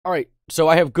All right, so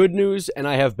I have good news and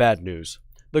I have bad news.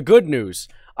 The good news,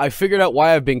 I figured out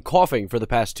why I've been coughing for the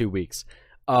past 2 weeks.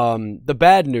 The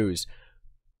bad news,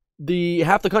 the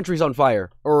half the country's on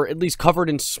fire, or at least covered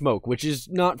in smoke, which is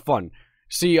not fun.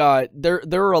 See, there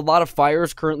are a lot of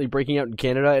fires currently breaking out in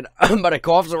Canada, and I'm about to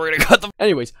cough, so we're gonna cut them.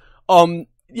 Anyways,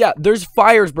 yeah, there's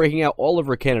fires breaking out all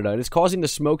over Canada, and it's causing the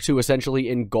smoke to essentially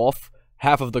engulf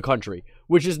half of the country,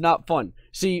 which is not fun.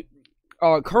 See,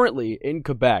 currently in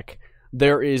Quebec,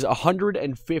 there is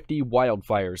 150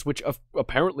 wildfires, which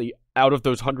apparently out of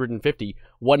those 150,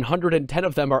 110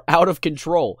 of them are out of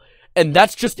control. And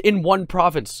that's just in one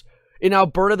province. In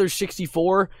Alberta, there's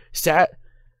 64.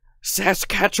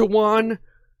 Saskatchewan,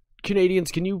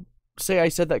 Canadians, can you say I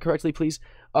said that correctly, please?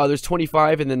 There's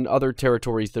 25, and then other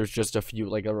territories, there's just a few,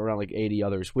 like around like 80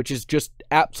 others, which is just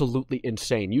absolutely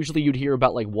insane. Usually you'd hear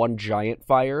about like one giant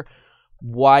fire.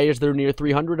 Why is there near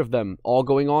 300 of them all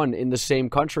going on in the same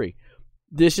country?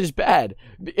 This is bad.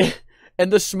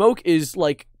 And the smoke is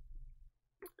like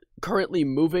currently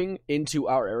moving into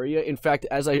our area. In fact,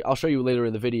 as I'll show you later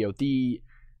in the video, the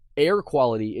air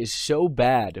quality is so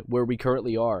bad where we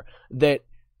currently are that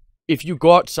if you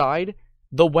go outside,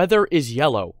 the weather is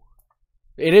yellow.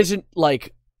 It isn't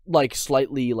like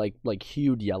slightly like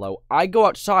hued yellow. I go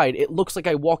outside, it looks like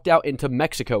I walked out into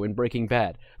Mexico in Breaking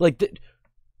Bad. Like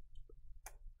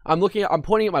I'm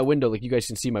pointing at my window, like you guys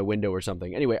can see my window or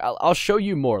something. Anyway, I'll show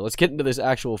you more. Let's get into this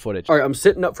actual footage. All right, I'm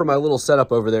sitting up for my little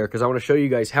setup over there because I want to show you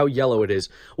guys how yellow it is.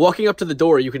 Walking up to the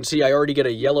door, you can see I already get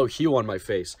a yellow hue on my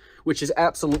face, which is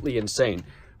absolutely insane.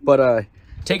 But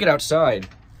take it outside,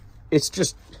 it's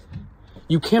just,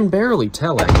 you can barely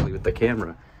tell actually with the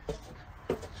camera.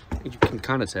 You can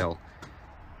kind of tell.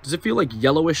 Does it feel like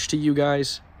yellowish to you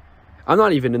guys? I'm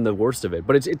not even in the worst of it,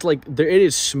 but it's like it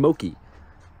is smoky.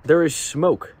 There is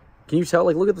smoke. Can you tell?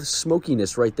 Like, look at the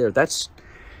smokiness right there. That's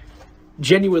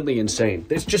genuinely insane.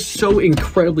 It's just so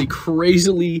incredibly,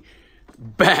 crazily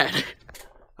bad.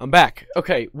 I'm back.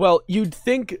 Okay, well, you'd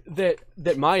think that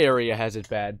my area has it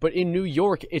bad, but in New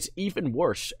York, it's even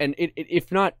worse. And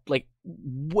if not, like,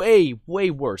 way,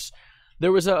 way worse.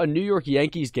 There was a New York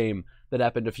Yankees game that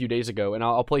happened a few days ago, and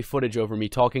I'll play footage over me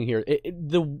talking here.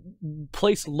 The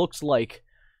place looks like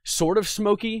sort of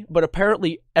smoky, but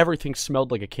apparently everything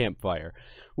smelled like a campfire,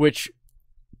 which,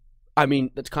 I mean,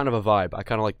 that's kind of a vibe. I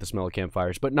kind of like the smell of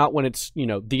campfires, but not when it's, you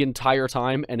know, the entire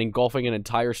time and engulfing an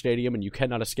entire stadium and you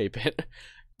cannot escape it.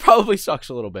 Probably sucks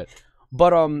a little bit.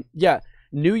 But, yeah,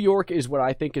 New York is what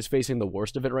I think is facing the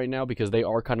worst of it right now because they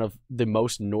are kind of the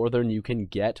most northern you can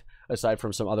get, aside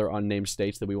from some other unnamed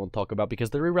states that we won't talk about because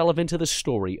they're irrelevant to the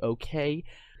story, okay?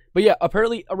 But yeah,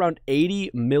 apparently around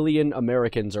 80 million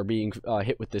Americans are being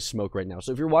hit with this smoke right now.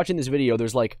 So if you're watching this video,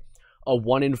 there's like a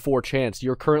 1 in 4 chance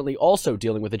you're currently also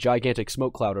dealing with a gigantic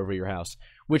smoke cloud over your house,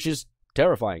 which is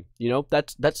terrifying. You know,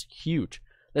 that's huge.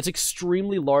 That's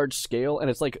extremely large scale, and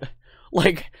it's like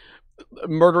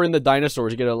murdering the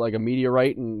dinosaurs. You get a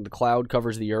meteorite and the cloud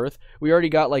covers the earth. We already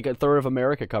got like a third of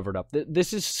America covered up.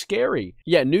 This is scary.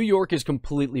 Yeah, New York is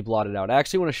completely blotted out. I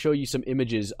actually want to show you some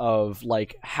images of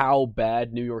like how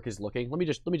bad New York is looking. Let me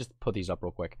just put these up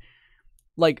real quick.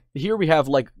 Like here we have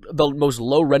like the most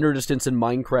low render distance in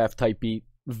Minecraft type beat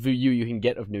view you can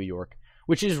get of New York,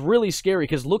 which is really scary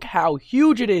because look how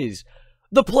huge it is.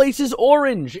 The place is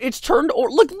orange. It's turned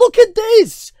look at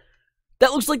this.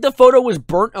 That looks like the photo was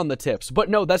burnt on the tips. But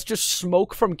no, that's just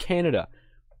smoke from Canada.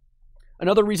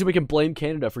 Another reason we can blame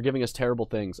Canada for giving us terrible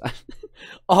things.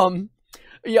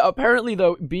 Yeah, apparently,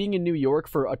 though, being in New York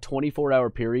for a 24-hour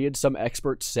period, some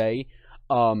experts say,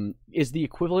 is the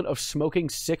equivalent of smoking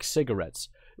 6 cigarettes.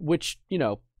 Which, you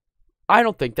know, I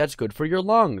don't think that's good for your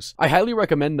lungs. I highly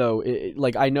recommend, though,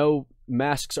 like, I know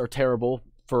masks are terrible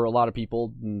for a lot of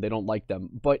people, and they don't like them.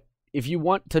 But if you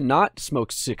want to not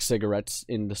smoke 6 cigarettes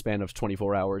in the span of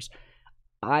 24 hours,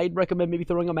 I'd recommend maybe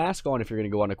throwing a mask on if you're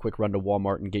going to go on a quick run to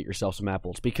Walmart and get yourself some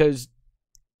apples. Because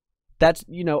that's,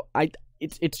 you know,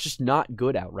 it's just not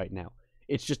good out right now.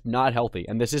 It's just not healthy.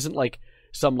 And this isn't like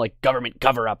some like government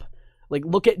cover-up. Like,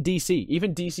 look at DC.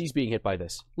 Even DC's being hit by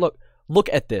this. Look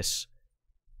at this.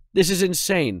 This is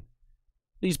insane.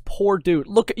 These poor dudes.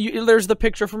 Look, there's the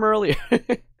picture from earlier.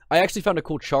 I actually found a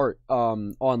cool chart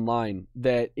online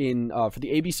that for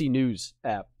the ABC News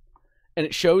app, and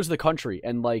it shows the country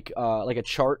and like a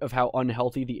chart of how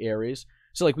unhealthy the air is.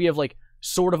 So like we have like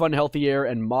sort of unhealthy air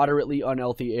and moderately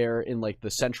unhealthy air in like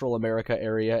the Central America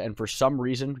area, and for some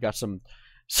reason we got some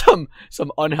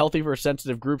unhealthy for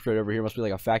sensitive groups right over here. Must be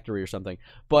like a factory or something.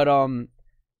 But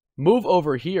move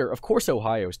over here. Of course,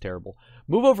 Ohio is terrible.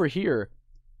 Move over here.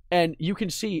 And you can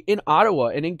see in Ottawa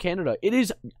and in Canada, it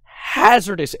is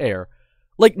hazardous air.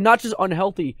 Like, not just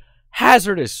unhealthy,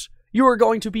 hazardous. You are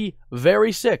going to be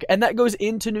very sick. And that goes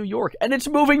into New York. And it's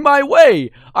moving my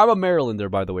way. I'm a Marylander,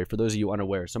 by the way, for those of you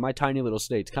unaware. So my tiny little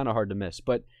state's kind of hard to miss.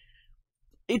 But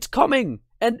it's coming.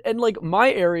 And like,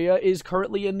 my area is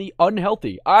currently in the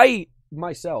unhealthy. I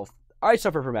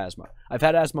suffer from asthma. I've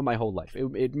had asthma my whole life.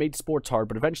 It made sports hard,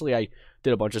 but eventually I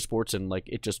did a bunch of sports and, like,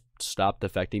 it just stopped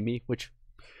affecting me, which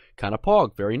kind of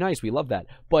pog. Very nice. We love that.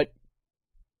 But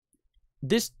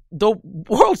the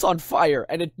world's on fire,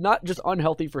 and it's not just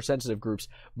unhealthy for sensitive groups.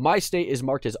 My state is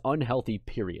marked as unhealthy,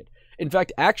 period. In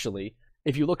fact, actually,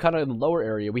 if you look kind of in the lower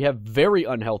area, we have very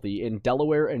unhealthy in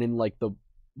Delaware and in, like, the,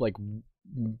 like,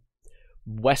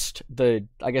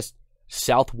 I guess,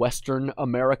 southwestern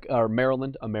America, or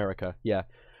Maryland, America. Yeah,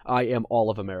 I am all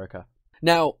of America.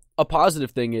 Now, a positive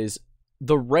thing is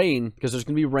the rain, because there's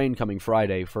going to be rain coming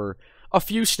Friday for a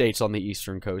few states on the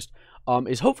eastern coast,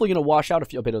 is hopefully going to wash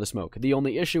out a bit of the smoke. The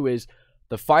only issue is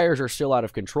the fires are still out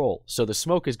of control, so the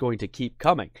smoke is going to keep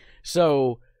coming.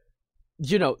 So,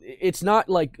 you know, it's not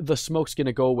like the smoke's going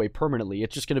to go away permanently.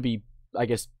 It's just going to be, I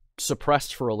guess,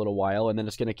 suppressed for a little while, and then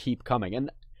it's going to keep coming.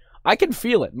 And I can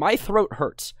feel it. My throat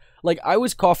hurts. Like, I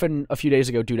was coughing a few days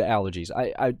ago due to allergies.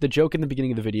 The joke in the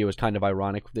beginning of the video is kind of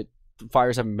ironic that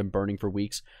fires haven't been burning for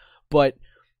weeks. But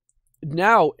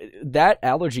now that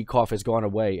allergy cough has gone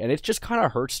away, and it just kind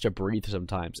of hurts to breathe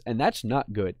sometimes. And that's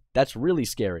not good. That's really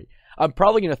scary. I'm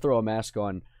probably going to throw a mask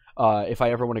on if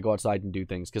I ever want to go outside and do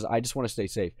things, because I just want to stay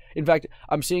safe. In fact,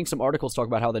 I'm seeing some articles talk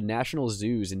about how the national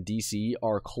zoos in D.C.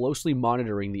 are closely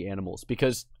monitoring the animals.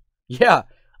 Because, yeah,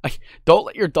 don't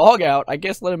let your dog out. I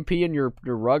guess let him pee in your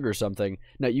rug or something.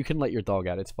 No, you can let your dog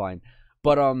out. It's fine.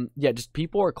 But, yeah, just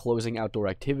people are closing outdoor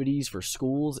activities for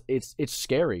schools. It's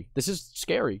scary. This is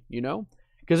scary, you know?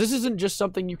 Because this isn't just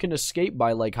something you can escape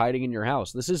by, like, hiding in your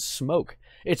house. This is smoke.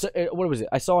 What was it?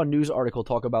 I saw a news article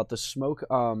talk about the smoke,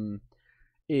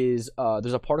 there's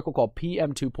a particle called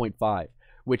PM2.5,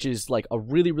 which is, like, a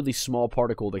really, really small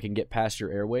particle that can get past your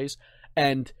airways.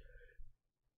 And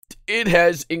it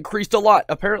has increased a lot.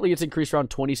 Apparently, it's increased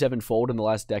around 27-fold in the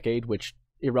last decade, which,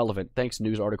 irrelevant. Thanks,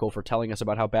 news article, for telling us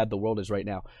about how bad the world is right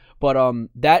now. But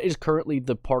that is currently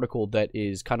the particle that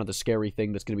is kind of the scary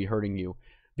thing that's going to be hurting you,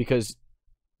 because,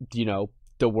 you know,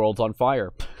 the world's on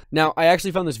fire. Now, I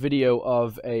actually found this video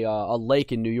of a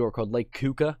lake in New York called Lake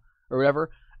Keuka, or whatever,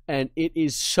 and it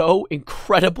is so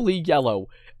incredibly yellow,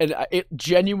 and it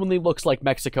genuinely looks like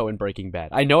Mexico in Breaking Bad.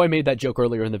 I know I made that joke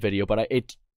earlier in the video, but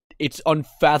it's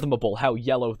unfathomable how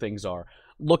yellow things are.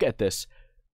 Look at this.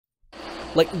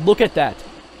 Like, look at that.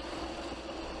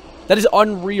 That is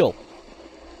unreal.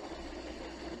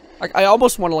 Like, I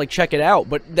almost want to, like, check it out,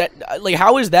 but that, like,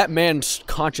 how is that man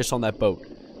conscious on that boat?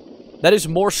 That is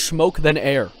more smoke than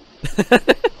air.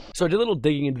 So I did a little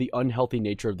digging into the unhealthy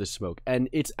nature of this smoke, and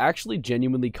it's actually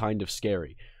genuinely kind of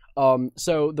scary.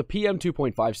 So the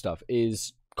PM2.5 stuff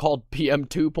is called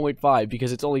PM2.5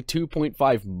 because it's only 2.5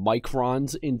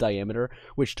 microns in diameter,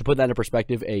 which, to put that in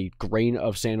perspective, a grain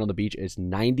of sand on the beach is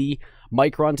 90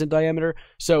 microns in diameter.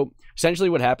 So essentially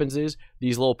what happens is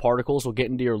these little particles will get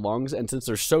into your lungs, and since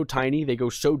they're so tiny, they go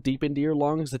so deep into your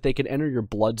lungs that they can enter your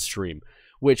bloodstream,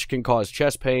 which can cause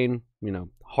chest pain, you know,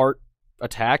 heart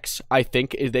attacks, I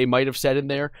think they might have said in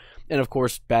there, and of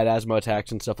course bad asthma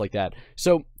attacks and stuff like that.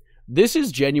 So this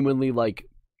is genuinely, like,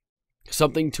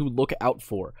 something to look out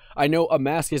for. I know a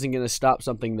mask isn't going to stop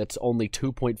something that's only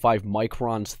 2.5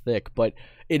 microns thick, but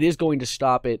it is going to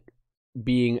stop it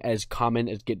being as common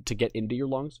as to get into your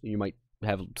lungs. You might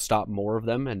have stop more of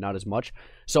them and not as much.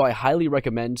 So I highly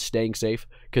recommend staying safe,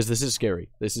 because this is scary.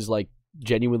 This is, like,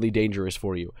 genuinely dangerous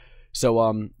for you.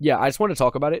 So, yeah, I just want to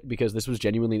talk about it because this was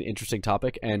genuinely an interesting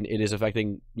topic, and it is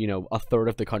affecting, you know, a third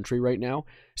of the country right now.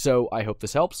 So I hope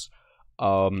this helps.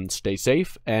 Stay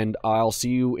safe, and I'll see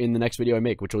you in the next video I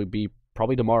make, which will be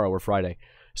probably tomorrow or Friday.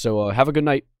 So, have a good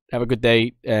night, have a good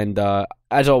day, and,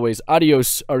 as always,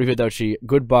 adios, arrivederci,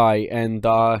 goodbye, and,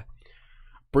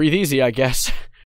 breathe easy, I guess.